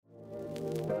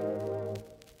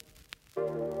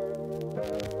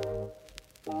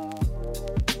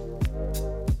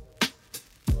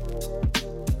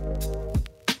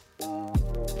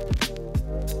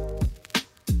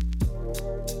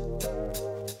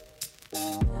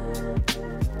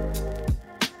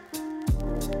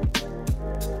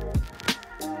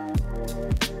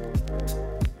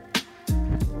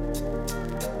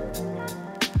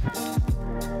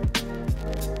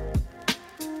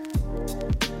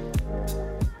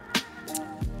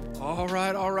All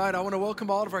right, all right. I want to welcome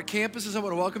all of our campuses. I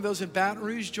want to welcome those in Baton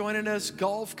Rouge joining us,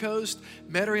 Gulf Coast,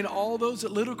 Metairie, and all those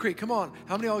at Little Creek. Come on.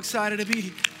 How many are all excited to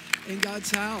be in God's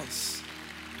house?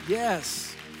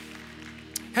 Yes.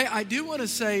 Hey, I do want to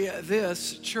say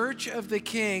this. Church of the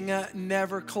King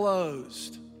never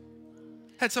closed.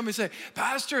 Had somebody say,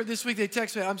 Pastor, this week they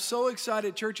texted me, I'm so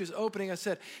excited church is opening. I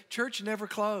said, church never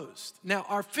closed. Now,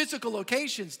 our physical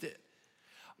locations did.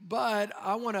 But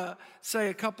I want to say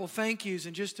a couple thank yous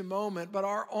in just a moment. But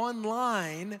our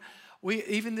online,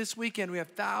 even this weekend, we have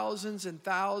thousands and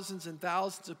thousands and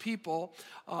thousands of people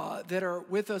that are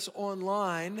with us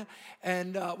online.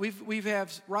 And we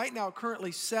have right now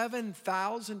currently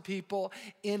 7,000 people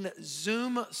in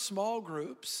Zoom small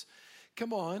groups.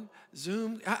 Come on,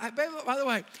 Zoom. By the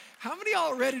way, how many of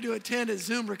y'all are ready to attend a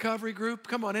Zoom recovery group?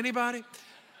 Come on, anybody?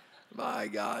 My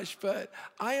gosh, but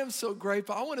I am so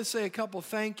grateful. I want to say a couple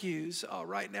thank yous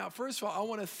right now. First of all, I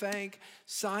want to thank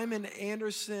Simon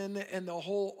Anderson and the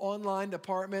whole online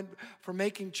department for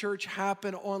making church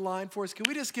happen online for us. Can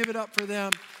we just give it up for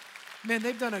them? Man,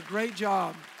 they've done a great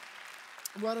job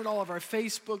running all of our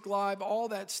Facebook Live, all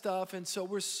that stuff, and so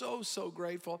we're so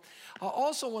grateful. I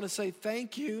also want to say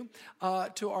thank you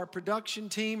to our production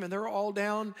team, and they're all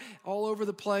down all over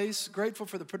the place. Grateful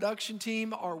for the production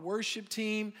team, our worship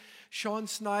team, Sean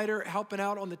Snyder helping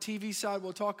out on the TV side.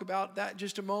 We'll talk about that in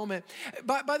just a moment.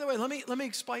 By the way, let me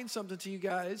explain something to you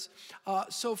guys.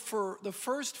 So for the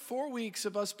first 4 weeks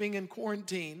of us being in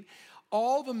quarantine,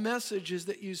 all the messages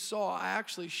that you saw, I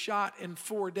actually shot in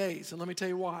 4 days, and let me tell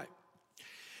you why.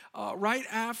 Right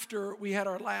after we had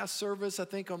our last service, I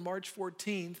think on March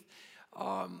 14th,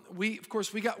 we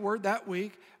got word that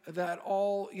week that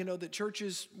all, the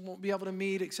churches won't be able to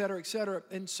meet, et cetera, et cetera.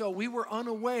 And so we were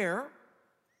unaware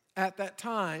at that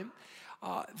time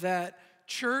that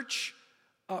church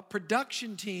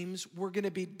production teams were going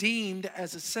to be deemed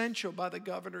as essential by the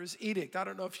governor's edict. I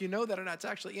don't know if you know that or not. It's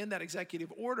actually in that executive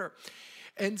order.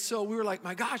 And so we were like,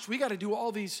 my gosh, we got to do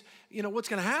all these, what's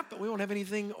going to happen? We won't have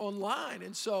anything online.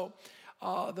 And so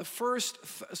the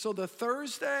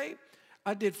Thursday,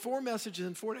 I did 4 messages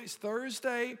in 4 days.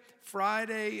 Thursday,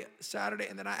 Friday, Saturday,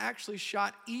 and then I actually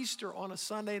shot Easter on a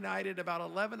Sunday night at about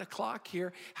 11 o'clock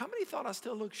here. How many thought I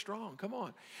still looked strong? Come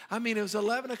on. I mean, it was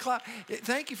 11 o'clock.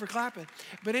 Thank you for clapping.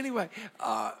 But anyway,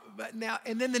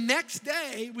 and then the next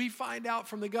day, we find out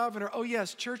from the governor, oh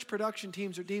yes, church production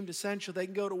teams are deemed essential. They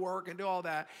can go to work and do all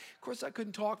that. Of course, I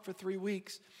couldn't talk for 3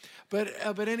 weeks.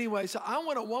 But anyway, so I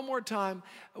want to one more time,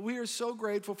 we are so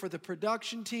grateful for the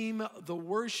production team, the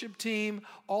worship team,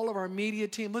 all of our media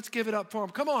team. Let's give it up for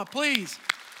them. Come on, please.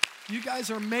 You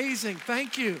guys are amazing.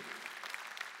 Thank you.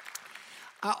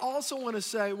 I also want to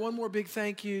say one more big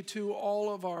thank you to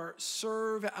all of our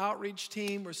Serve outreach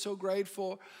team. We're so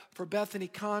grateful for Bethany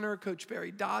Connor, Coach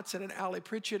Barry Dotson, and Allie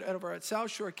Pritchett over at South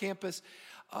Shore campus.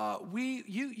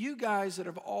 You guys that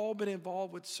have all been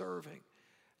involved with serving.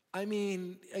 I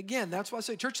mean, again, that's why I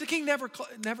say Church of the King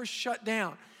never shut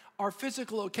down. Our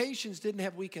physical locations didn't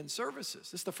have weekend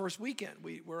services. This is the first weekend.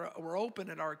 We're open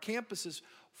at our campuses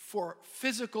for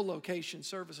physical location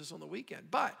services on the weekend.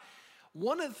 But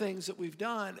one of the things that we've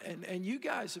done, and you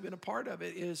guys have been a part of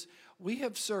it, is we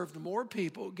have served more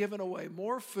people, given away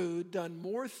more food, done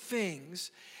more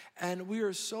things, and we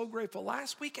are so grateful.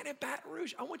 Last weekend in Baton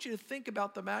Rouge, I want you to think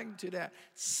about the magnitude of that.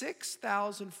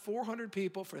 6,400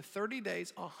 people for 30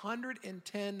 days,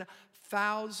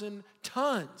 110,000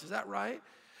 tons. Is that right?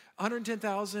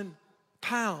 110,000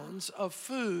 pounds of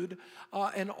food,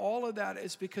 and all of that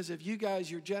is because of you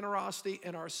guys, your generosity,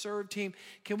 and our Serve team.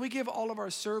 Can we give all of our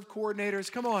Serve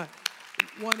coordinators, come on,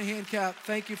 one hand clap.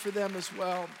 Thank you for them as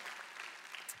well.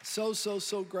 So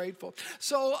grateful.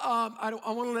 So I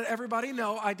want to let everybody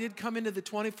know I did come into the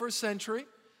 21st century.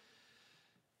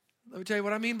 Let me tell you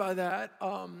what I mean by that.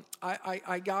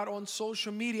 I got on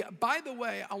social media. By the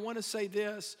way, I want to say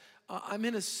this. I'm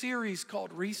in a series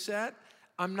called Reset.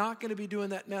 I'm not going to be doing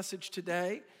that message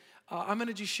today. I'm going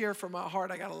to just share from my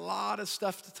heart. I got a lot of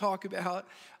stuff to talk about.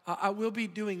 I will be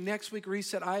doing next week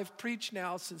Reset. I have preached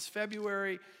now since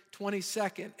February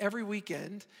 22nd, every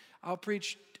weekend. I'll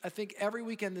preach, I think, every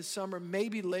weekend this summer,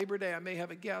 maybe Labor Day, I may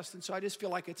have a guest. And so I just feel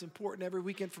like it's important every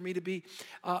weekend for me to be.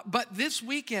 But this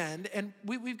weekend, and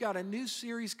we've got a new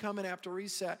series coming after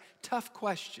Reset, Tough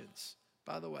Questions,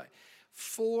 by the way.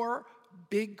 4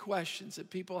 big questions that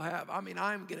people have. I mean,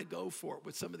 I'm going to go for it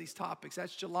with some of these topics.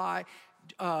 That's July.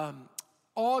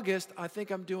 August, I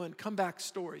think I'm doing comeback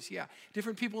stories. Yeah,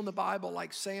 different people in the Bible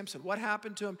like Samson. What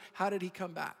happened to him? How did he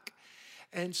come back?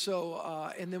 And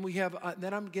so, and then we have,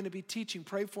 then I'm going to be teaching,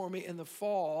 pray for me, in the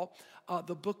fall,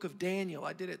 the book of Daniel.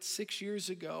 I did it 6 years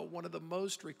ago, one of the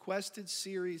most requested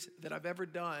series that I've ever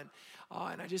done.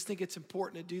 And I just think it's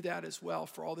important to do that as well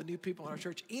for all the new people in our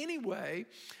church. Anyway,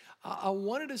 I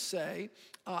wanted to say,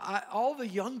 all the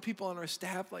young people on our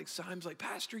staff, like Simon's like,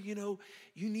 Pastor, you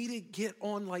need to get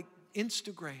on like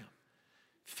Instagram,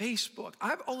 Facebook.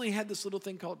 I've only had this little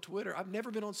thing called Twitter. I've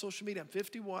never been on social media. I'm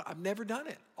 51. I've never done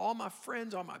it. All my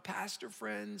friends, all my pastor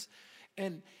friends,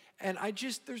 and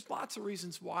there's lots of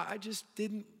reasons why I just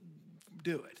didn't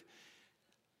do it.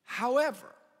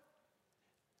 However,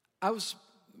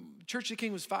 Church of the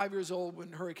King was 5 years old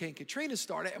when Hurricane Katrina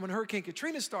started. And when Hurricane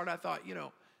Katrina started, I thought,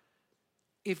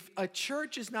 if a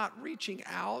church is not reaching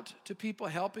out to people,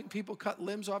 helping people cut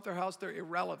limbs off their house, they're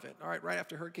irrelevant. All right, right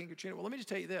after Hurricane Katrina. Well, let me just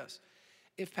tell you this.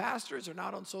 If pastors are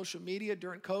not on social media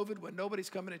during COVID when nobody's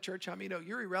coming to church, how many know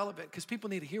you're irrelevant because people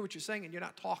need to hear what you're saying and you're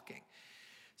not talking.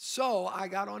 So I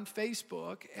got on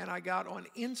Facebook and I got on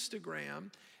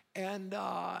Instagram and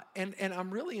I'm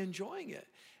really enjoying it.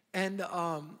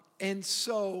 And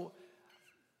so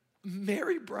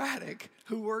Mary Braddock,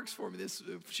 who works for me,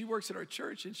 she works at our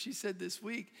church, and she said this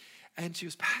week, and she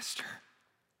goes, Pastor,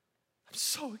 I'm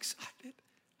so excited.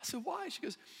 I said, why? She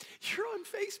goes, you're on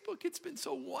Facebook. It's been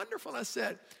so wonderful. And I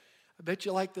said, I bet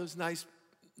you like those nice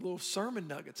little sermon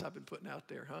nuggets I've been putting out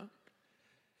there, huh?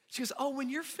 She goes, when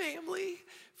your family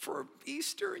for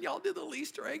Easter, and y'all did the little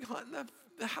Easter egg hunt in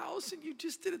the house, and you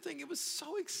just did a thing. It was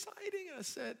so exciting. And I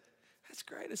said, that's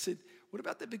great. I said, what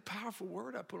about that big powerful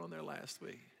word I put on there last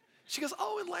week? She goes,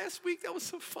 and last week that was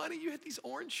so funny. You had these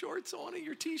orange shorts on and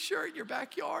your T-shirt in your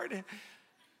backyard. And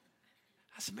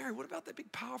I said, Mary, what about that big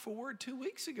powerful word 2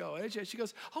 weeks ago? She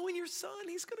goes, and your son,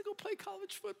 he's going to go play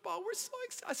college football. We're so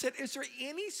excited. I said, is there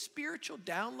any spiritual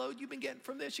download you've been getting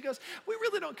from this? She goes, we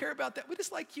really don't care about that. We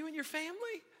just like you and your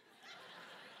family.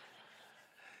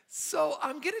 So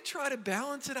I'm going to try to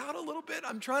balance it out a little bit.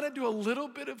 I'm trying to do a little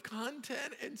bit of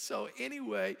content. And so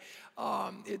anyway,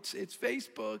 it's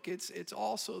Facebook. It's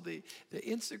also the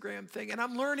Instagram thing. And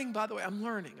I'm learning, by the way,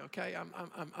 okay?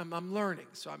 I'm learning.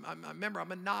 So remember,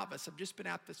 I'm a novice. I've just been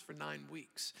at this for 9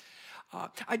 weeks.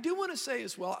 I do want to say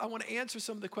as well, I want to answer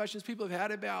some of the questions people have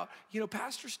had about,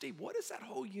 Pastor Steve, what is that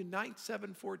whole Unite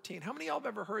 714? How many of y'all have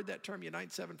ever heard that term,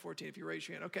 Unite 714, if you raise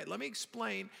your hand? Okay, let me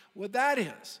explain what that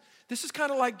is. This is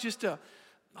kind of like just a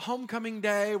homecoming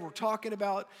day. We're talking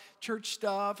about church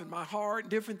stuff and my heart and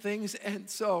different things. And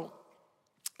so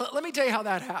let me tell you how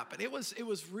that happened. It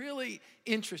was really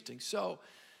interesting. So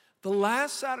the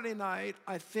last Saturday night,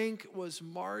 I think, was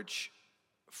March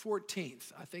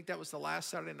 14th. I think that was the last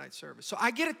Saturday night service. So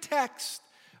I get a text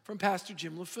from Pastor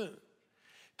Jim LaFoon.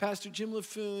 Pastor Jim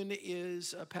LaFoon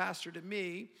is a pastor to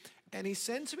me, and he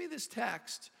sends me this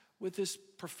text with this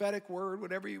prophetic word,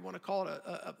 whatever you want to call it,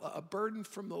 a burden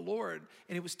from the Lord,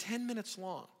 and it was 10 minutes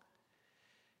long.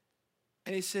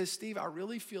 And he says, Steve, I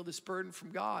really feel this burden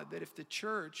from God that if the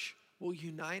church will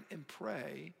unite and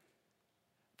pray,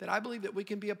 that I believe that we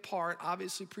can be a part,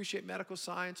 obviously appreciate medical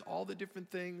science, all the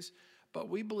different things, but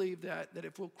we believe that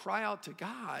if we'll cry out to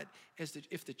God,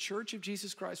 if the Church of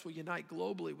Jesus Christ will unite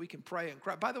globally, we can pray and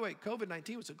cry. By the way,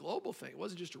 COVID-19 was a global thing. It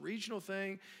wasn't just a regional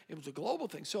thing. It was a global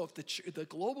thing. So if the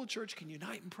global church can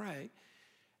unite and pray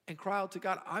and cry out to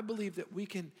God, I believe that we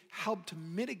can help to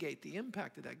mitigate the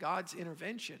impact of that, God's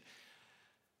intervention.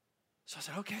 So I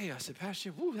said, okay. I said,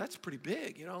 Pastor, that's pretty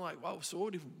big. I'm like, wow, so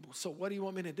what do you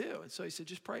want me to do? And so he said,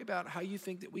 just pray about how you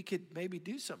think that we could maybe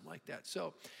do something like that.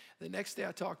 So the next day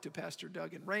I talked to Pastor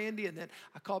Doug and Randy, and then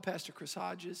I called Pastor Chris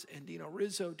Hodges and Dino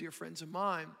Rizzo, dear friends of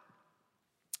mine.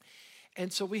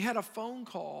 And so we had a phone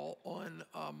call on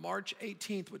March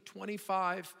 18th with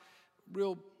 25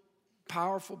 real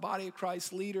powerful body of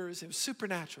Christ leaders. It was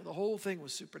supernatural. The whole thing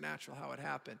was supernatural, how it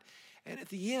happened. And at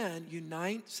the end,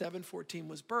 Unite 714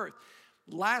 was birthed.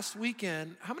 Last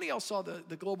weekend, how many of y'all saw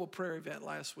the global prayer event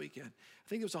last weekend? I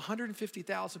think it was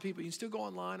 150,000 people. You can still go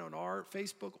online on our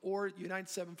Facebook or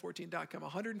unite714.com.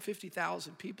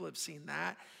 150,000 people have seen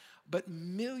that, but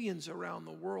millions around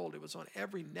the world. It was on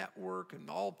every network and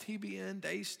all TBN,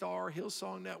 Daystar,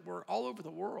 Hillsong Network, all over the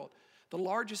world. The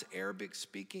largest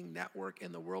Arabic-speaking network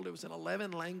in the world. It was in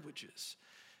 11 languages.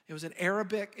 It was in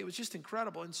Arabic. It was just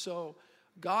incredible. And so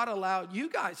God allowed you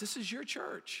guys, this is your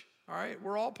church, all right?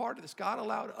 We're all part of this. God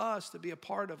allowed us to be a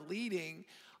part of leading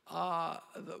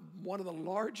one of the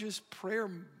largest prayer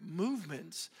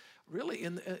movements really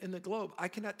in the globe. I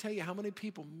cannot tell you how many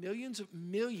people, millions,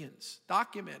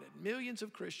 documented, millions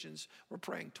of Christians were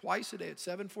praying twice a day at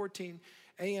 7:14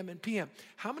 a.m. and p.m.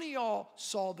 How many of y'all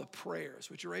saw the prayers?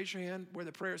 Would you raise your hand where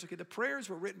the prayers? Okay, the prayers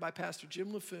were written by Pastor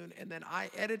Jim LaFoon, and then I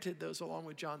edited those along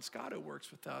with John Scott, who works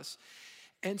with us.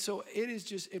 And so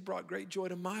it brought great joy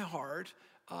to my heart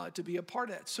to be a part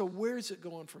of that. So where's it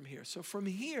going from here? So from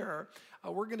here,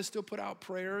 we're going to still put out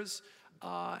prayers,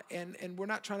 and we're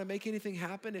not trying to make anything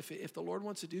happen. If the Lord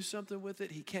wants to do something with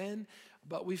it, he can.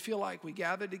 But we feel like we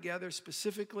gathered together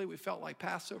specifically. We felt like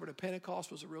Passover to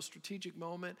Pentecost was a real strategic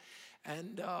moment.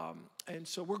 And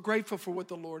so we're grateful for what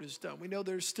the Lord has done. We know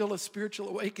there's still a spiritual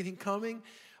awakening coming,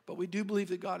 but we do believe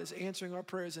that God is answering our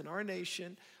prayers in our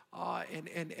nation.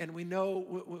 And we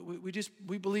know,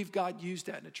 we believe God used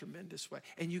that in a tremendous way.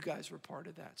 And you guys were part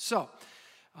of that. So,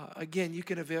 again, you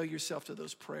can avail yourself to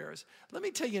those prayers. Let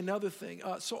me tell you another thing.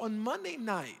 So on Monday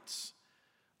nights,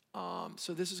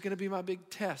 so this is going to be my big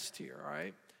test here, all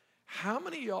right? How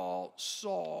many of y'all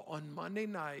saw on Monday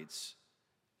nights,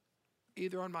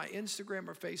 either on my Instagram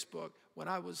or Facebook, when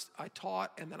I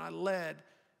taught and then I led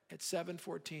at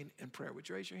 7:14 in prayer? Would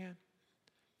you raise your hand?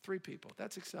 3 people.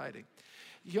 That's exciting.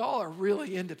 Y'all are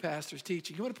really into pastor's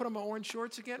teaching. You want to put on my orange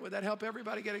shorts again? Would that help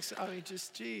everybody get excited? I mean,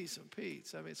 just geez and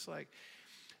Pete's. I mean, it's like,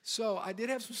 so I did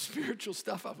have some spiritual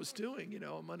stuff I was doing,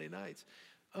 on Monday nights.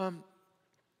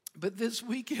 But this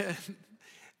weekend,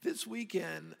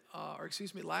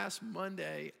 last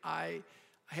Monday, I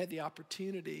had the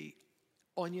opportunity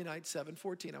on Unite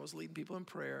 7:14. I was leading people in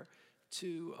prayer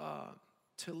to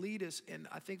lead us, and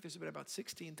I think there's been about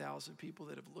 16,000 people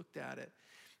that have looked at it.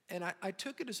 And I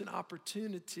took it as an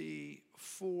opportunity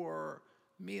for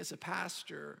me as a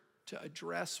pastor to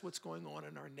address what's going on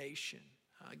in our nation.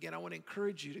 Again, I want to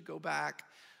encourage you to go back,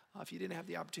 if you didn't have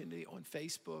the opportunity on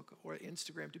Facebook or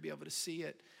Instagram to be able to see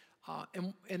it.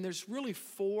 And there's really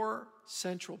 4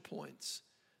 central points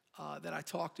that I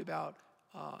talked about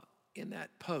in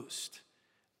that post.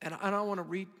 And I want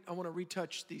to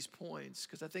retouch these points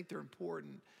because I think they're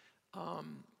important.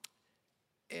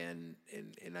 And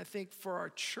I think for our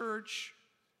church,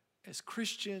 as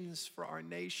Christians, for our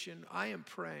nation, I am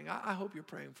praying. I hope you're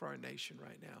praying for our nation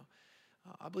right now.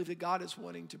 I believe that God is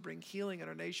wanting to bring healing in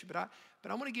our nation. But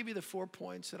I want to give you the 4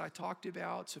 points that I talked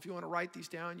about. So if you want to write these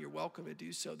down, you're welcome to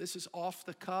do so. This is off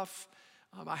the cuff.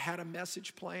 I had a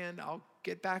message planned. I'll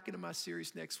get back into my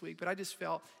series next week. But I just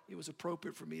felt it was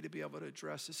appropriate for me to be able to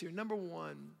address this here. Number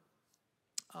 1,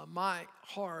 my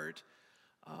heart,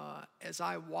 as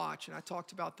I watch, and I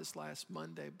talked about this last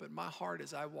Monday, but my heart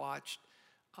as I watched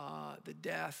the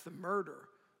death, the murder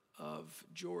of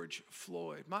George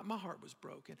Floyd, my heart was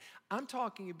broken. I'm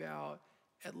talking about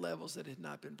at levels that had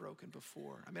not been broken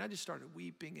before. I mean, I just started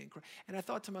weeping and crying. And I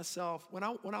thought to myself, when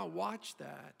I watched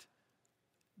that,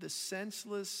 the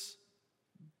senseless,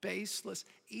 baseless,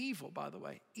 evil, by the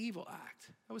way, evil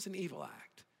act. That was an evil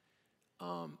act.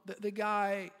 The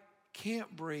guy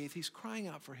can't breathe. He's crying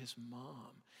out for his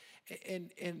mom.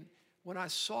 And when I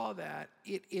saw that,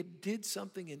 it did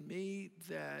something in me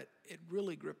that it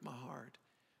really gripped my heart.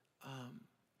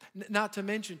 Not to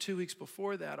mention 2 weeks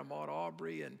before that, Ahmaud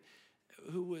Arbery,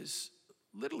 who was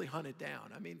literally hunted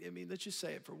down. I mean, let's just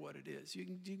say it for what it is. You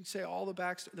can say all the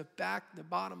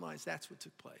bottom line is that's what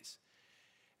took place.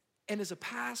 And as a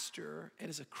pastor and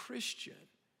as a Christian,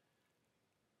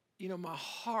 my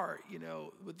heart,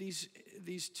 with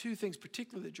these 2 things,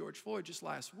 particularly the George Floyd just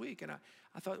last week, and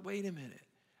I thought, wait a minute.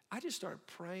 I just started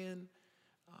praying,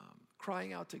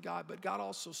 crying out to God, but God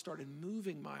also started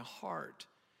moving my heart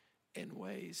in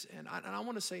ways. And I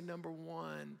want to say, number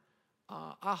 1,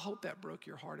 I hope that broke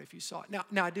your heart if you saw it.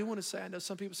 Now I do want to say, I know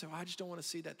some people say, well, I just don't want to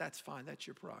see that. That's fine. That's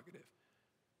your prerogative.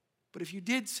 But if you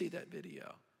did see that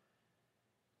video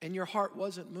and your heart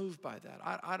wasn't moved by that,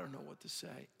 I don't know what to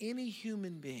say. Any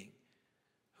human being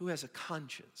who has a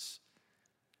conscience,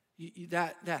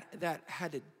 that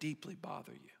had to deeply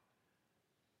bother you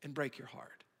and break your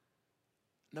heart.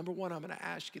 Number 1, I'm going to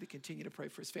ask you to continue to pray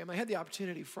for his family. I had the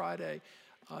opportunity Friday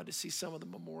to see some of the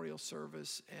memorial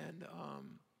service, and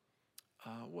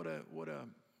what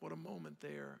a moment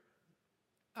there.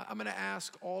 I'm going to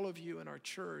ask all of you in our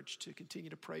church to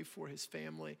continue to pray for his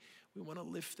family. We want to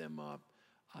lift them up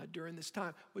during this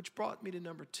time, which brought me to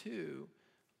number 2.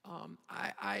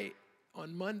 I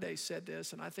on Monday said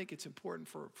this, and I think it's important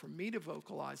for me to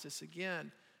vocalize this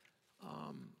again,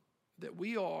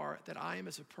 that I am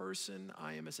as a person,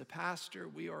 I am as a pastor,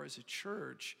 we are as a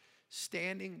church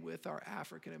standing with our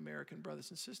African American brothers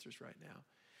and sisters right now.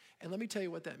 And let me tell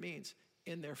you what that means.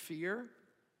 In their fear,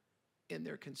 in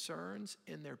their concerns,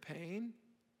 in their pain,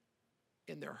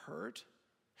 in their hurt.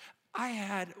 I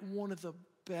had one of the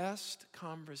best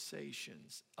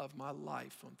conversations of my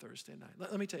life on Thursday night.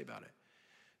 Let me tell you about it.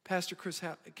 Pastor Chris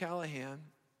Callahan,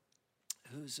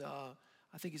 who's,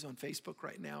 I think he's on Facebook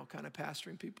right now, kind of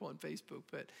pastoring people on Facebook,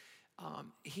 but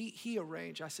he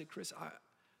arranged, I said, Chris,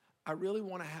 I really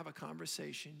want to have a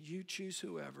conversation. You choose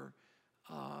whoever,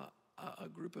 a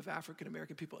group of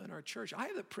African-American people in our church. I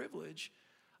have the privilege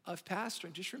of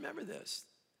pastoring. Just remember this.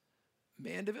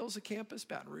 Mandeville's a campus,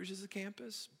 Baton Rouge is a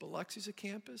campus, Biloxi's a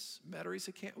campus, Metery's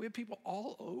a campus. We have people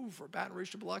all over Baton Rouge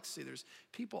to Biloxi. There's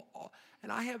people all,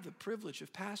 and I have the privilege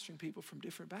of pastoring people from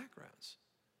different backgrounds.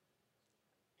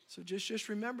 So just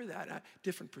remember that.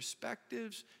 Different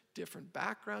perspectives, different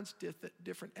backgrounds,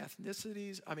 different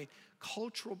ethnicities,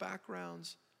 cultural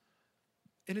backgrounds.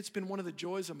 And it's been one of the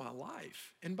joys of my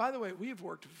life. And by the way, we have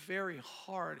worked very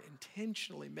hard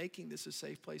intentionally making this a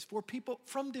safe place for people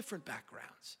from different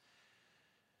backgrounds.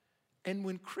 And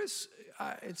when Chris,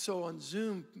 and so on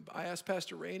Zoom, I asked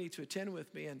Pastor Rainey to attend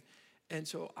with me, and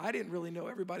so I didn't really know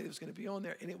everybody that was going to be on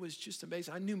there, and it was just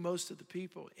amazing. I knew most of the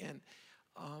people, and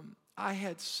I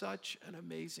had such an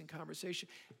amazing conversation.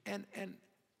 And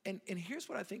here's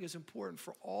what I think is important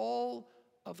for all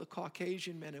of the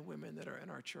Caucasian men and women that are in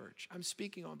our church. I'm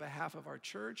speaking on behalf of our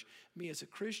church, me as a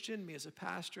Christian, me as a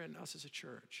pastor, and us as a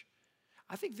church.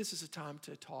 I think this is a time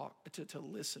to talk, to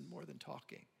listen more than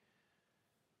talking,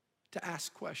 to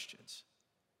ask questions.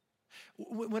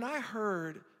 When I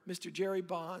heard Mr. Jerry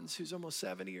Bonds, who's almost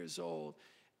 70 years old,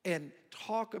 and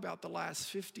talk about the last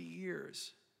 50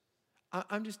 years,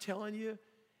 I'm just telling you,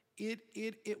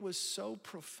 it was so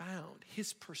profound,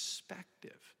 his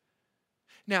perspective.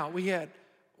 Now, we had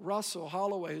Russell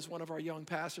Holloway, who's one of our young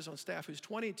pastors on staff, who's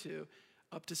 22,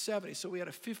 up to 70. So we had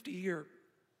a 50-year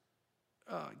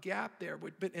gap there,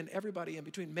 and everybody in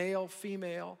between, male,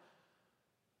 female,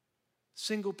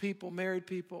 single people, married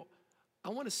people. I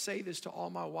want to say this to all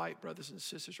my white brothers and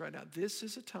sisters right now. This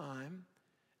is a time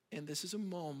and this is a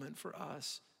moment for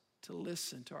us to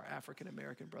listen to our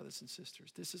African-American brothers and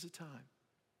sisters. This is a time.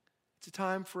 It's a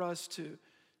time for us to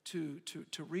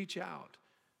reach out.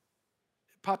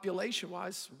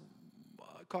 Population-wise,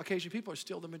 Caucasian people are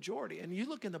still the majority. And you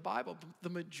look in the Bible, the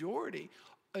majority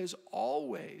is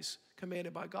always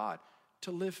commanded by God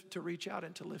to reach out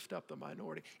and to lift up the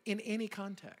minority in any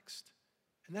context.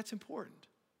 And that's important.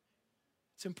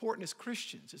 It's important as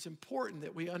Christians. It's important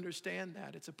that we understand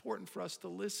that. It's important for us to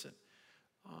listen.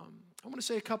 I want to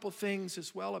say a couple things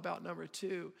as well about number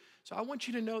 2. So I want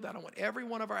you to know that. I want every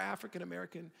one of our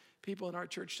African-American people in our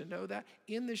church to know that.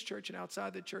 In this church and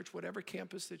outside the church, whatever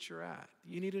campus that you're at,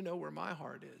 you need to know where my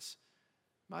heart is.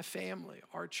 My family,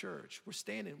 our church, we're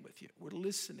standing with you. We're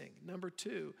listening. Number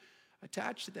 2,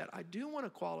 attached to that, I do want to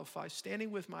qualify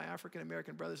standing with my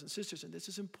African-American brothers and sisters, and this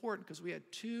is important because we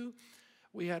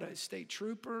had a state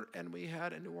trooper and we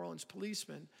had a New Orleans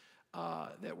policeman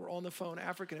that were on the phone,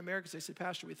 African-Americans. They said,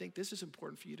 Pastor, we think this is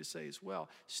important for you to say as well.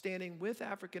 Standing with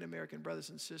African-American brothers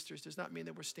and sisters does not mean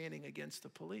that we're standing against the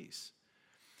police.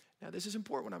 Now, this is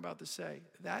important what I'm about to say.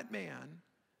 That man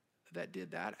that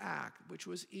did that act, which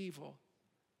was evil,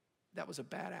 that was a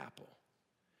bad apple.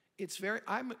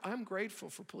 I'm grateful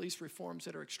for police reforms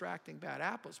that are extracting bad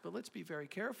apples, but let's be very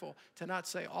careful to not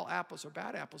say all apples are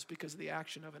bad apples because of the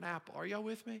action of an apple. Are y'all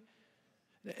with me?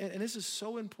 And this is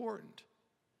so important.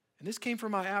 And this came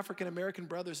from my African-American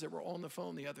brothers that were on the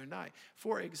phone the other night.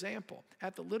 For example,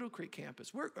 at the Little Creek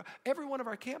campus, every one of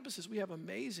our campuses, we have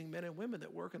amazing men and women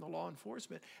that work in the law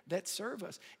enforcement that serve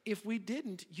us. If we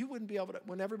didn't, you wouldn't be able to,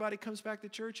 when everybody comes back to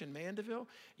church in Mandeville,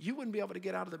 you wouldn't be able to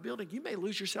get out of the building. You may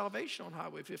lose your salvation on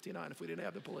Highway 59 if we didn't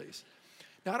have the police.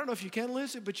 Now, I don't know if you can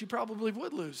lose it, but you probably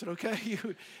would lose it, okay?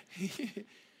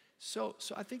 So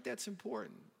I think that's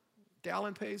important.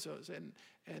 Dallin Pezos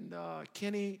and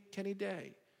Kenny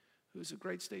Day, who's a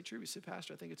great state trooper, said,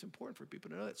 Pastor, I think it's important for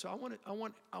people to know that. So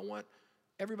I want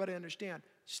everybody to understand,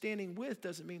 standing with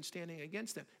doesn't mean standing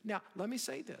against them. Now, let me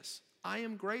say this. I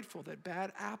am grateful that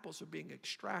bad apples are being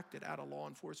extracted out of law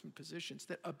enforcement positions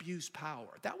that abuse power.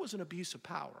 That was an abuse of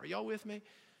power. Are y'all with me?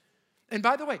 And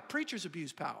by the way, preachers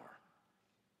abuse power.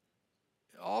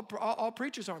 All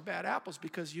preachers aren't bad apples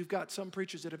because you've got some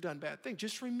preachers that have done bad things.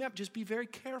 Just remember, just be very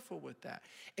careful with that.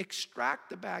 Extract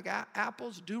the bad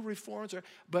apples, do reforms,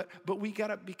 but we got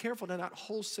to be careful to not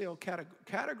wholesale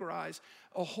categorize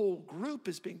a whole group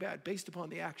as being bad based upon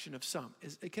the action of some.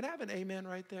 Can I have an amen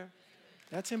right there?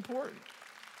 That's important.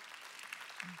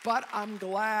 But I'm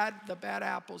glad the bad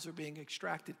apples are being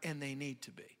extracted, and they need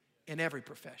to be in every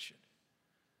profession,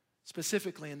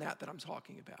 specifically in that I'm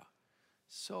talking about.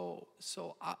 So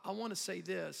I want to say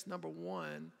this. Number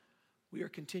 1, we are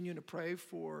continuing to pray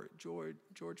for George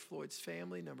Floyd's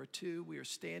family. Number 2, we are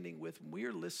standing with him. We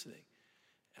are listening.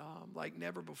 like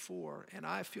never before. And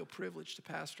I feel privileged to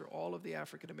pastor all of the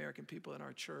African-American people in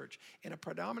our church. In a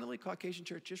predominantly Caucasian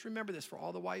church, just remember this, for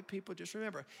all the white people, just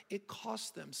remember, it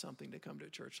costs them something to come to a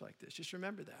church like this. Just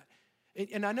remember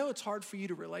that. And I know it's hard for you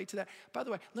to relate to that. By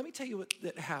the way, let me tell you what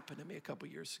that happened to me a couple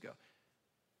years ago.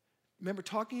 Remember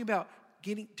talking about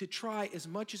getting to try as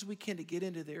much as we can to get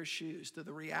into their shoes, to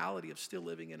the reality of still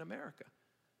living in America.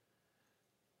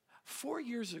 4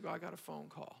 years ago, I got a phone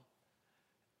call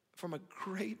from a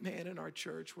great man in our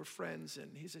church. We're friends,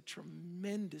 and he's a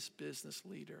tremendous business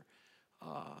leader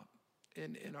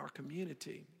in our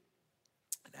community,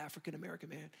 an African-American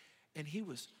man. And he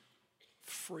was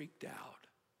freaked out,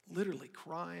 literally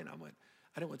crying. I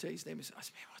didn't want to tell you his name. I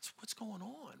said, man, what's going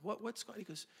on? What's going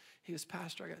on? He goes,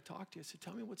 Pastor, I got to talk to you. I said,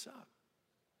 tell me what's up.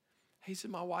 He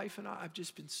said, my wife and I've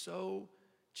just been so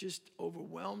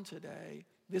overwhelmed today.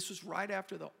 This was right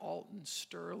after the Alton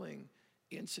Sterling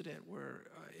incident where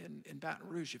in Baton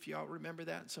Rouge, if y'all remember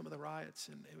that, and some of the riots,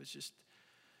 and it was just,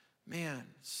 man,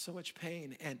 so much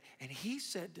pain. And he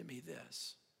said to me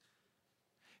this.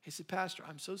 He said, Pastor,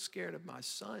 I'm so scared of my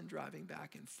son driving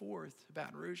back and forth to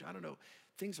Baton Rouge. I don't know,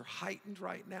 things are heightened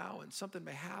right now, and something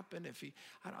may happen if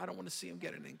I don't want to see him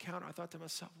get an encounter. I thought to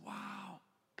myself, wow,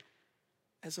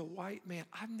 as a white man,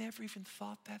 I've never even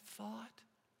thought that thought.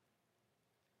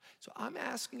 So I'm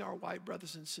asking our white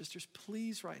brothers and sisters,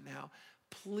 please right now,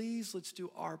 please let's do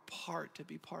our part to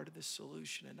be part of this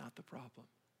solution and not the problem.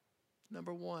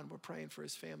 Number one, we're praying for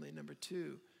his family. Number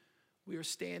two, we are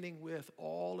standing with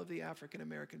all of the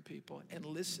African-American people and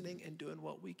listening and doing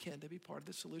what we can to be part of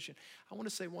the solution. I want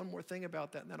to say one more thing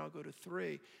about that, and then I'll go to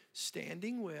three.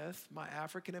 Standing with my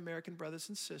African-American brothers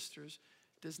and sisters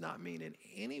does not mean in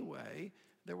any way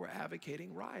that we're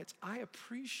advocating riots. I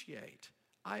appreciate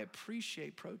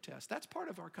protest. That's part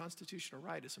of our constitutional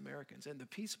right as Americans. And the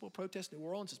peaceful protest in New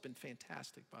Orleans has been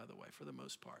fantastic, by the way, for the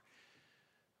most part.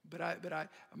 But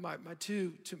my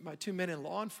two men in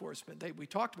law enforcement, we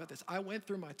talked about this. I went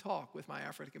through my talk with my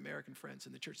African American friends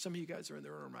in the church. Some of you guys are in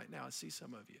the room right now. I see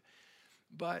some of you.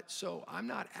 But so I'm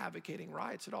not advocating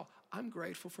riots at all. I'm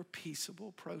grateful for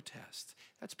peaceable protest.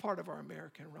 That's part of our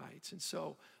American rights. And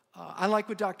so I like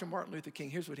what Dr. Martin Luther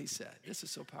King, here's what he said. This is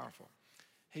so powerful.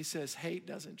 He says, hate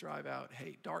doesn't drive out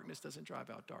hate. Darkness doesn't drive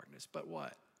out darkness. But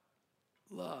what?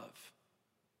 Love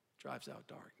drives out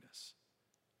darkness.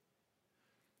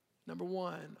 Number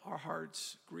one, our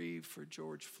hearts grieve for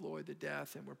George Floyd, the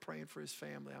death, and we're praying for his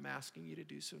family. I'm asking you to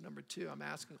do so. Number two, I'm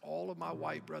asking all of my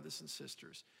white brothers and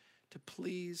sisters to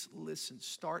please listen.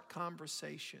 Start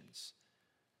conversations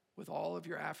with all of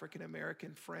your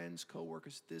African-American friends,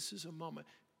 coworkers. This is a moment.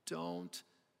 Don't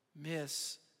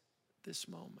miss this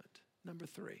moment. Number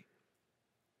three,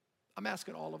 I'm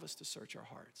asking all of us to search our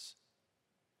hearts.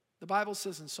 The Bible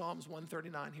says in Psalms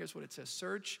 139, here's what it says.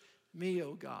 Search me,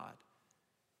 O God,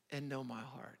 and know my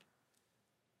heart.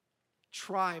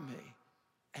 Try me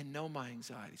and know my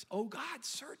anxieties. Oh God,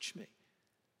 search me.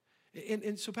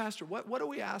 And so, Pastor, what are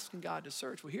we asking God to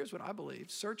search? Well, here's what I believe.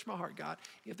 Search my heart, God,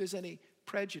 if there's any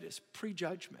prejudice,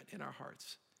 prejudgment in our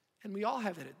hearts. And we all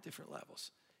have it at different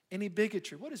levels. Any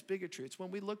bigotry. What is bigotry? It's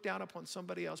when we look down upon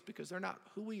somebody else because they're not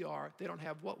who we are. They don't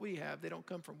have what we have. They don't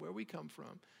come from where we come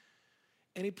from.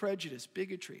 Any prejudice,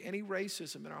 bigotry, any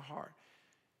racism in our heart.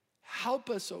 Help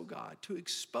us, oh God, to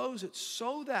expose it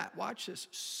so that, watch this,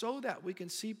 so that we can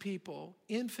see people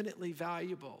infinitely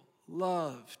valuable,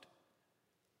 loved,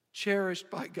 cherished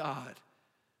by God,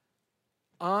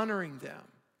 honoring them,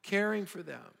 caring for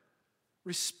them,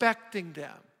 respecting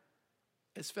them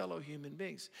as fellow human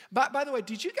beings. By the way,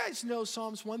 did you guys know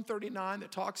Psalms 139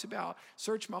 that talks about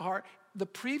search my heart? The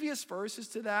previous verses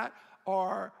to that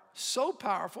are so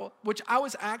powerful, which I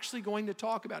was actually going to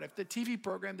talk about. If the TV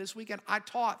program this weekend, I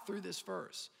taught through this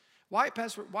verse. Why,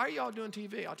 Pastor, why are y'all doing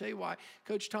TV? I'll tell you why.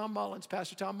 Coach Tom Mullins,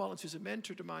 Pastor Tom Mullins, who's a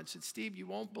mentor to mine, said, Steve, you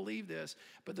won't believe this,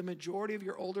 but the majority of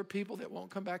your older people that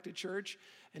won't come back to church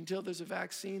until there's a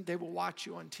vaccine, they will watch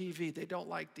you on TV. They don't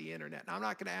like the internet. Now, I'm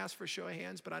not going to ask for a show of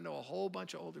hands, but I know a whole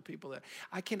bunch of older people that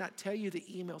I cannot tell you the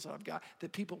emails that I've got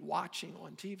that people watching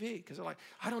on TV because they're like,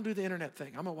 I don't do the internet thing.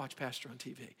 I'm going to watch Pastor on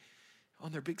TV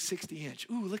on their big 60-inch.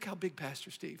 Ooh, look how big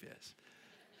Pastor Steve is.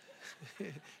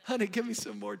 Honey, give me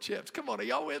some more chips. Come on, are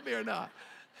y'all with me or not?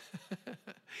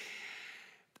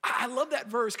 I love that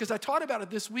verse because I taught about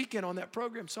it this weekend on that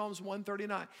program, Psalms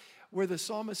 139, where the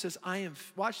psalmist says,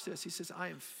 watch this, he says, I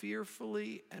am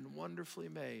fearfully and wonderfully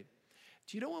made.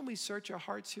 Do you know when we search our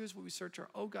hearts, here's what we search our,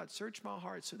 oh God, search my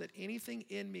heart so that anything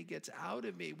in me gets out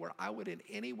of me where I would in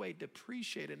any way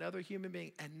depreciate another human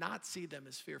being and not see them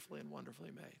as fearfully and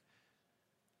wonderfully made.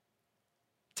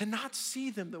 To not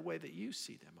see them the way that you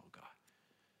see them, oh God.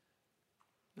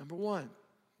 Number one,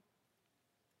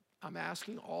 I'm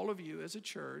asking all of you as a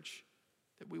church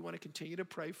that we want to continue to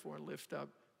pray for and lift up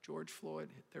George Floyd,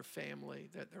 their family,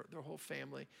 their whole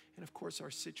family, and of course our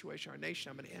situation, our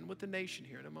nation. I'm going to end with the nation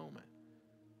here in a moment.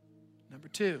 Number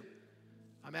two,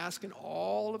 I'm asking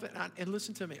all of it, and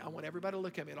listen to me, I want everybody to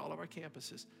look at me at all of our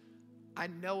campuses. I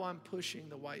know I'm pushing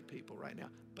the white people right now,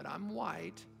 but I'm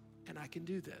white and I can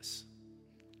do this.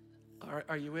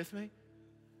 Are you with me?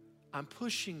 I'm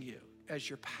pushing you as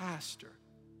your pastor,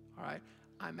 all right?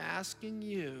 I'm asking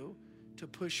you to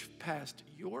push past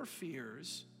your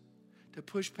fears, to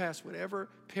push past whatever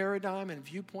paradigm and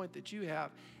viewpoint that you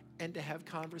have, and to have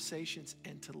conversations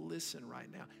and to listen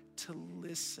right now, to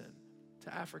listen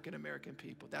to African American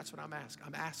people. That's what I'm asking.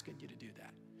 I'm asking you to do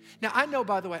that. Now, I know,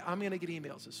 by the way, I'm going to get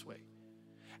emails this week.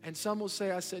 And some will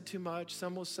say I said too much.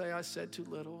 Some will say I said too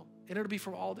little. And it'll be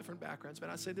from all different backgrounds.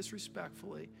 But I say this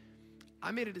respectfully.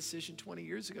 I made a decision 20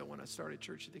 years ago when I started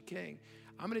Church of the King.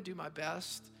 I'm going to do my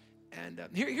best. And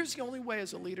here's the only way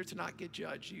as a leader to not get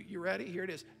judged. You ready? Here it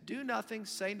is. Do nothing,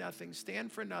 say nothing,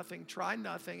 stand for nothing, try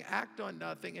nothing, act on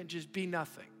nothing, and just be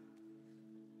nothing.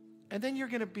 And then you're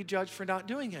going to be judged for not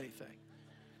doing anything.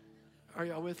 Are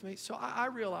y'all with me? So I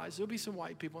realize there'll be some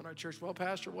white people in our church. Well,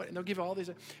 Pastor, what? And they'll give all these.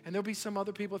 And there'll be some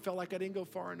other people that felt like I didn't go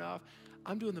far enough.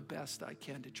 I'm doing the best I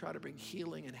can to try to bring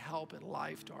healing and help and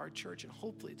life to our church. And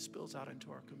hopefully it spills out into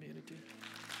our community.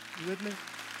 You with me?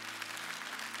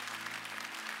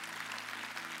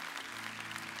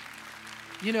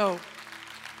 You know,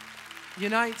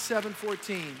 Unite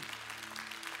 714.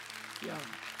 Yeah.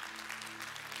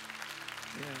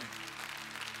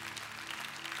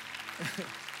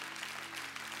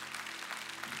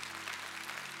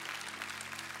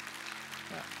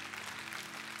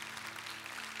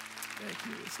 Thank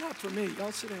you. It's not for me.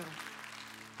 Y'all sit down.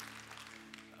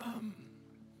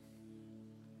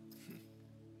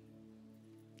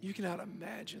 You cannot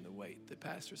imagine the weight that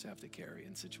pastors have to carry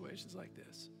in situations like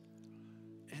this.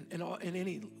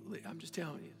 I'm just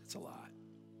telling you, it's a lot.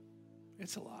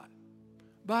 It's a lot.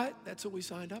 But that's what we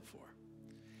signed up for.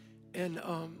 And,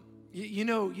 you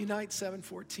know, Unite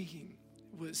 714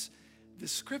 was the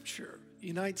scripture.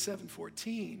 Unite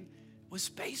 714 was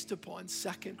based upon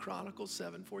 2 Chronicles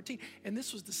 7:14. And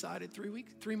this was decided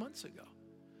 3 months ago.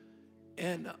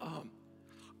 And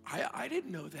I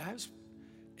didn't know that.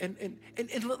 And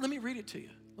let me read it to you.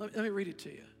 Let me read it to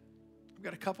you. I've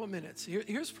got a couple of minutes.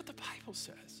 Here's what the Bible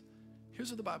says. Here's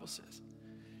what the Bible says.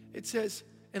 It says,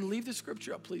 and leave the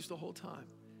scripture up, please, the whole time.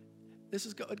 This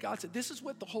is what God said. This is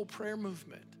what the whole prayer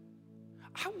movement.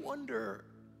 I wonder,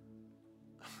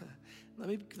 let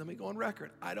me go on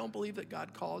record. I don't believe that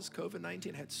God caused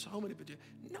COVID-19. Had so many,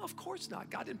 no, of course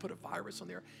not. God didn't put a virus on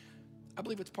there. I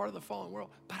believe it's part of the fallen world.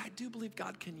 But I do believe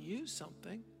God can use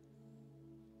something.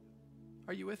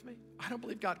 Are you with me? I don't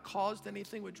believe God caused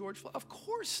anything with George Floyd. Of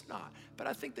course not. But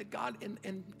I think that God,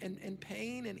 in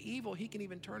pain and evil, he can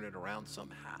even turn it around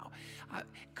somehow.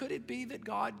 Could it be that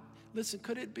God,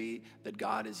 could it be that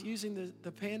God is using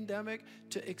the pandemic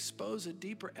to expose a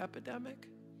deeper epidemic?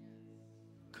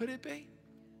 Could it be?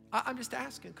 I'm just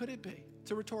asking, could it be?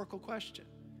 It's a rhetorical question.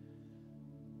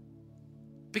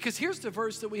 Because here's the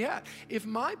verse that we have. If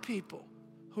my people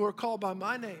who are called by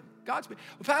my name, God's people.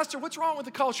 Well, Pastor, what's wrong with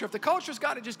the culture? If the culture's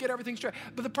got to just get everything straight.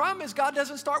 But the problem is God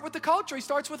doesn't start with the culture. He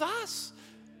starts with us.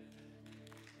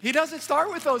 He doesn't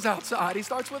start with those outside. He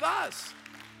starts with us.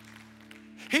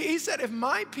 He said, if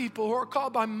my people who are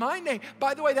called by my name,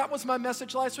 by the way, that was my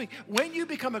message last week. When you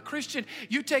become a Christian,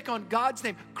 you take on God's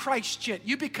name, Christian.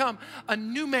 You become a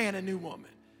new man, a new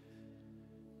woman.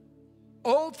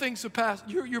 Old things have passed.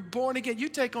 You're born again. You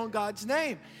take on God's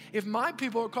name. If my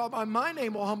people are called by my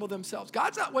name will humble themselves.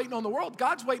 God's not waiting on the world.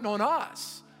 God's waiting on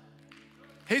us.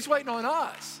 He's waiting on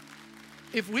us.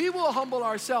 If we will humble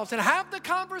ourselves and have the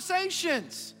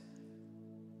conversations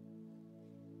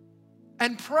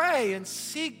and pray and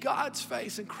seek God's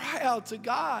face and cry out to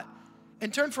God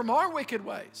and turn from our wicked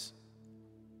ways.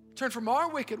 Turn from our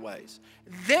wicked ways.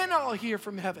 Then I'll hear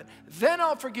from heaven. Then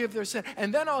I'll forgive their sin.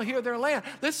 And then I'll heal their land.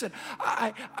 Listen,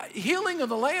 healing of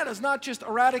the land is not just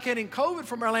eradicating COVID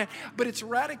from our land, but it's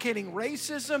eradicating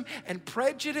racism and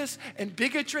prejudice and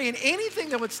bigotry and anything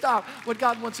that would stop what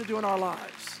God wants to do in our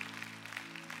lives.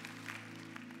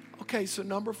 Okay, so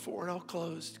number 4, and I'll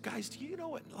close. Guys, do you know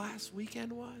what last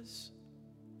weekend was?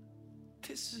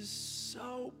 This is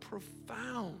so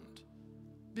profound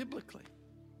biblically.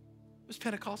 It was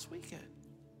Pentecost weekend.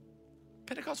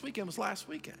 Pentecost weekend was last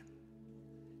weekend.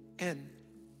 And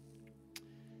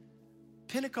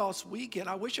Pentecost weekend,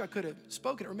 I wish I could have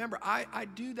spoken. Remember, I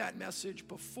do that message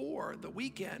before the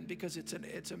weekend because it's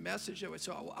a message that was,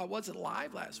 so I wasn't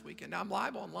live last weekend. Now I'm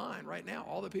live online right now.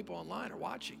 All the people online are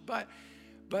watching. But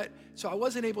But so I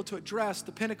wasn't able to address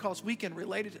the Pentecost weekend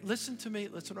related. Listen to me.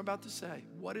 Listen what I'm about to say.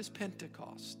 What is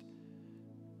Pentecost?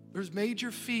 There's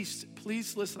major feasts.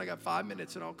 Please listen. I got 5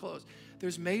 minutes and I'll close.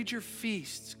 There's major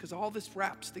feasts because all this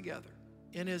wraps together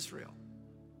in Israel.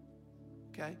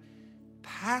 Okay?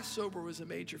 Passover was a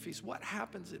major feast. What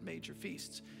happens at major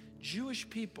feasts? Jewish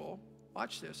people,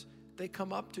 watch this, they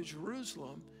come up to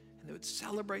Jerusalem and they would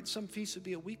celebrate. Some feasts would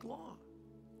be a week long.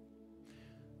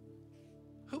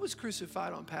 Who was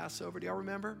crucified on Passover? Do y'all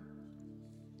remember?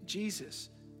 Jesus,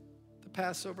 the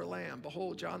Passover lamb.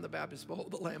 Behold, John the Baptist,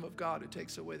 behold the Lamb of God who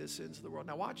takes away the sins of the world.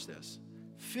 Now watch this.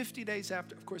 50 days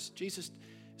after, of course, Jesus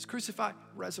is crucified,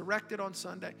 resurrected on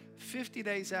Sunday. 50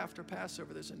 days after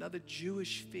Passover, there's another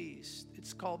Jewish feast.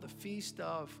 It's called the Feast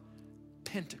of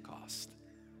Pentecost.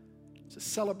 It's a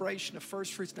celebration of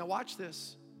first fruits. Now watch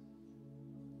this.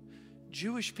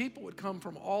 Jewish people would come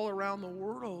from all around the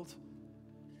world.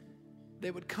 They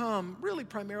would come really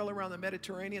primarily around the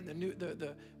Mediterranean,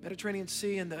 the Mediterranean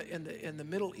Sea and the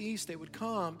Middle East. They would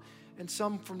come, and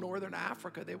some from northern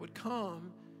Africa. They would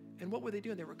come, and what were they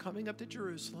doing? They were coming up to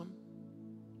Jerusalem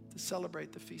to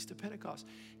celebrate the Feast of Pentecost.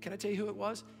 Can I tell you who it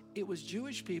was? It was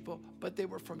Jewish people, but they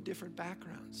were from different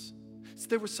backgrounds. So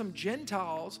there were some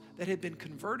Gentiles that had been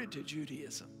converted to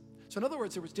Judaism. So in other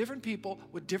words, there was different people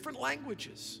with different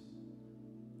languages.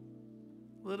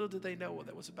 Little did they know what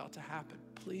that was about to happen.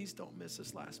 Please don't miss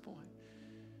this last point.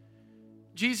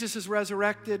 Jesus is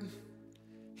resurrected.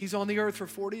 He's on the earth for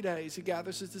 40 days. He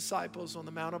gathers his disciples on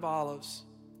the Mount of Olives.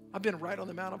 I've been right on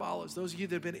the Mount of Olives. Those of you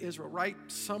that have been to Israel, right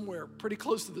somewhere pretty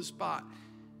close to the spot.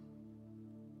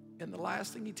 And the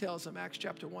last thing he tells them, Acts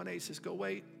chapter 1:8, says, go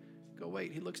wait.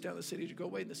 He looks down the city, go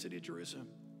wait in the city of Jerusalem.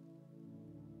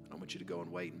 I want you to go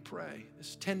and wait and pray. This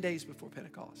is 10 days before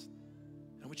Pentecost.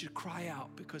 I want you to cry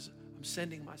out because I'm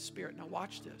sending my Spirit. Now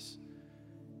watch this.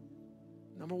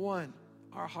 Number one,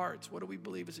 our hearts. What do we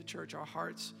believe as a church? Our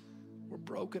hearts were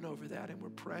broken over that, and we're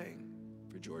praying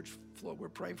for George Floyd. We're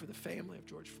praying for the family of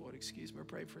George Floyd, We're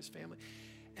praying for his family.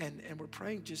 And we're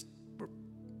praying we're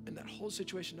in that whole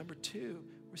situation. Number two,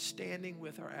 we're standing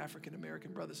with our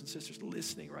African-American brothers and sisters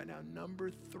listening right now.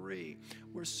 Number three,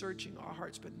 we're searching our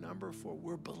hearts. But number four,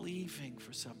 we're believing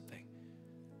for something.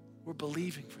 We're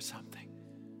believing for something.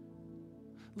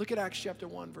 Look at Acts chapter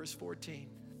 1, verse 14.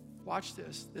 Watch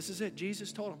this. This is it.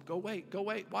 Jesus told them, go wait.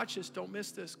 Watch this. Don't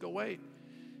miss this. Go wait.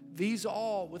 These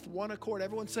all with one accord.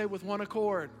 Everyone say with one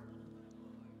accord.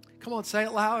 Come on, say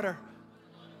it louder.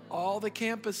 All the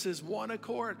campuses, one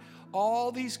accord.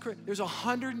 All these, there's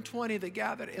 120 that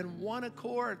gathered in one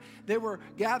accord. They were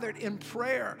gathered in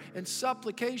prayer and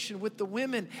supplication with the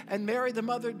women and Mary, the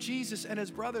mother of Jesus, and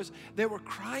his brothers. They were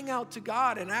crying out to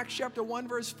God in Acts chapter 1,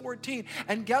 verse 14.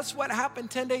 And guess what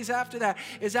happened 10 days after that?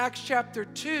 Is Acts chapter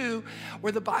 2,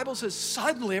 where the Bible says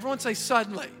suddenly, everyone say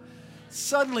suddenly.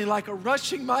 Suddenly, like a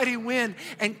rushing mighty wind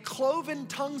and cloven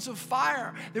tongues of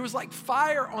fire. There was like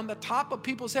fire on the top of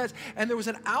people's heads, and there was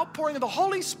an outpouring of the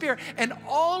Holy Spirit, and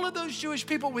all of those Jewish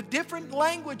people with different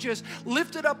languages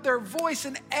lifted up their voice,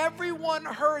 and everyone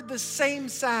heard the same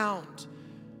sound.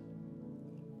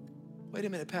 Wait a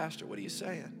minute, Pastor, what are you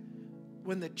saying?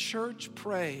 When the church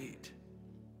prayed,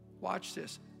 watch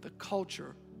this, the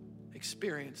culture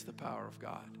experienced the power of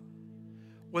God.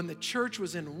 When the church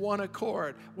was in one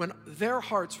accord, when their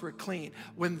hearts were clean,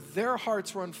 when their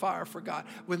hearts were on fire for God,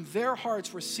 when their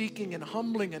hearts were seeking and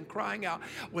humbling and crying out,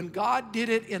 when God did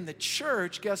it in the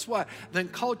church, guess what? Then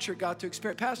culture got to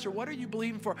experience. Pastor, what are you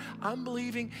believing for? I'm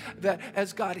believing that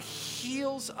as God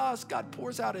heals us, God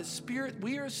pours out his Spirit,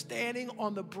 we are standing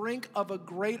on the brink of a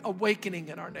great awakening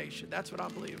in our nation. That's what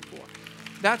I'm believing for.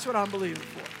 That's what I'm believing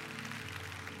for.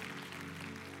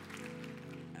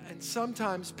 And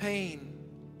sometimes pain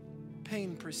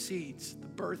precedes the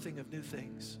birthing of new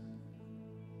things.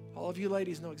 All of you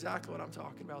ladies know exactly what I'm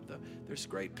talking about. There's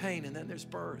great pain, and then there's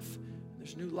birth, and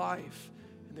there's new life,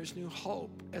 and there's new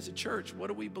hope. As a church, what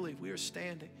do we believe? We are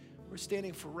standing. We're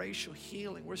standing for racial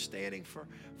healing. We're standing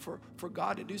for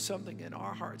God to do something in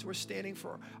our hearts. We're standing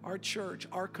for our church,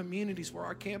 our communities, where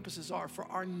our campuses are, for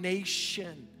our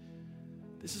nation.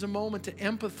 This is a moment to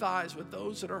empathize with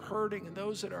those that are hurting and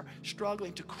those that are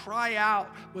struggling, to cry out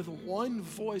with one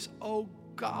voice, oh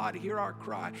God, hear our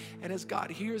cry. And as God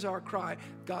hears our cry,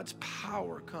 God's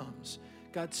power comes.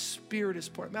 God's Spirit is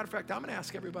poured. Matter of fact, I'm going to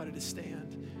ask everybody to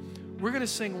stand. We're going to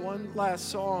sing one last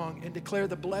song and declare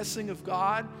the blessing of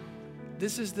God.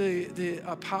 This is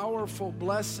a powerful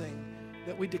blessing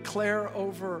that we declare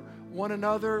over one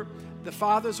another. The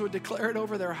fathers would declare it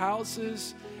over their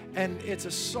houses, and it's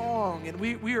a song, and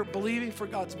we are believing for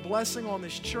God's blessing on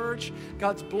this church,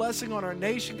 God's blessing on our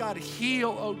nation. God,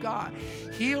 heal, oh God.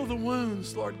 Heal the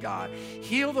wounds, Lord God.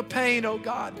 Heal the pain, oh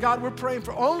God. God, we're praying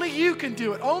for only you can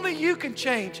do it. Only you can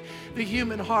change the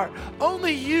human heart.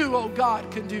 Only you, oh God,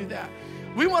 can do that.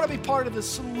 We want to be part of the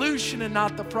solution and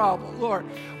not the problem, Lord.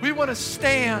 We want to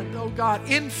stand, oh God,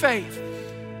 in faith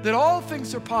that all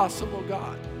things are possible,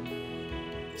 God.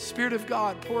 Spirit of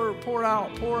God, pour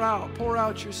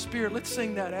out your Spirit. Let's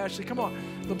sing that, Ashley. Come on.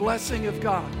 The blessing of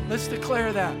God. Let's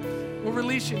declare that. We'll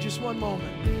release you in just one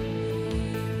moment.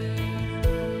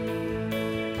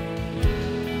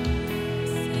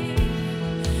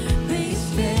 May His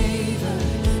favor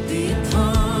be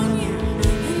upon you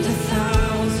and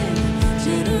 1,000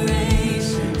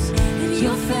 generations, and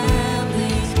your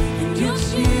families, and your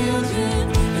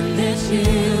children, and their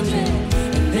children,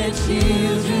 and their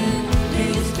children.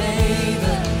 May His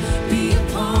favor be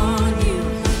upon you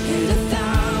and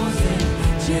 1,000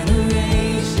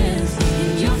 generations,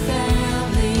 and your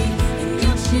family, and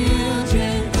your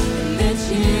children, and their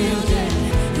children,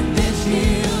 and their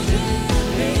children.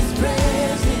 May His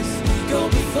presence go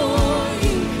before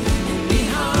you, and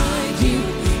behind you,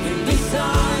 and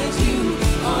beside you,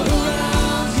 all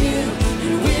around you,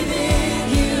 and within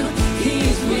you. He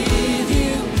is with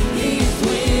you, He is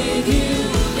with you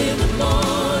in the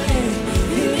morning,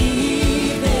 in the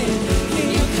evening, in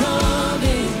your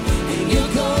coming, and your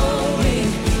going,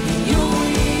 and your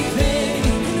weeping,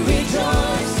 and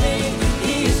rejoicing.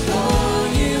 He is for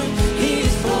you, He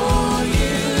is for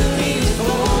you, He is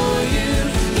for you,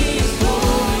 He is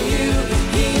for you,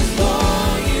 He is for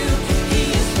you, He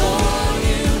is for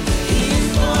you, He is for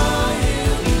you,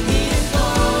 He is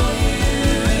for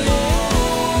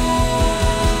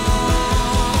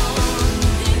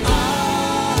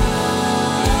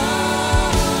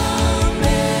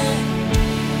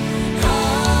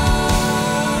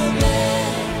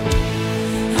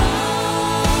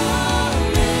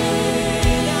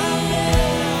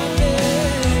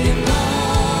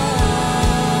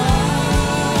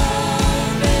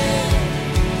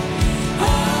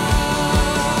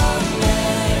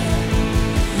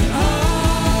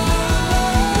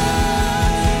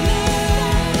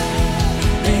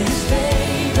May His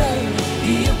favor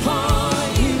be upon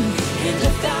you and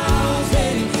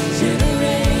 1,000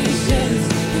 generations,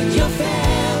 and your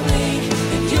family,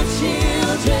 and your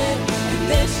children, and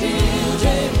their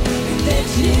children, and their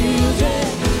children.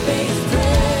 May His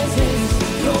presence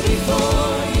go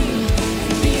before you,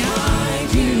 and behind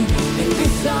you, and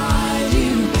beside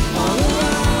you, all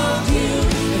around you,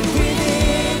 and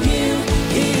within you.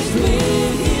 He is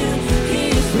with you, He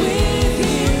is with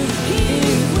you, He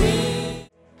is with you.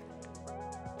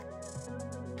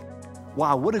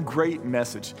 Wow, what a great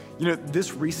message. You know,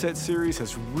 this Reset series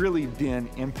has really been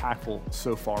impactful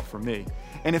so far for me.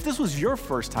 And if this was your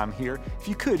first time here, if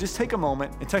you could just take a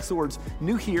moment and text the words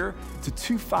 "new here" to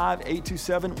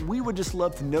 25827. We would just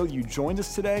love to know you joined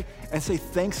us today and say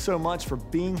thanks so much for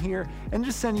being here, and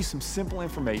just send you some simple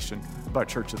information about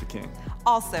Church of the King.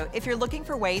 Also, if you're looking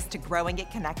for ways to grow and get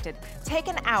connected, take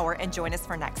an hour and join us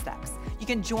for Next Steps. You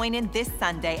can join in this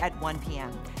Sunday at 1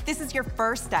 p.m. This is your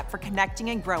first step for connecting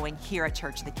and growing here at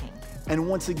Church of the King. And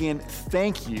once again,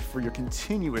 thank you for your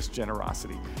continuous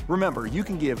generosity. Remember, you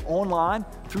can give online,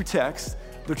 through text,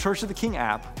 the Church of the King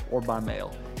app, or by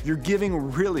mail. Your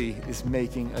giving really is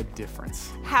making a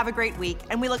difference. Have a great week,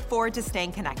 and we look forward to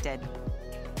staying connected.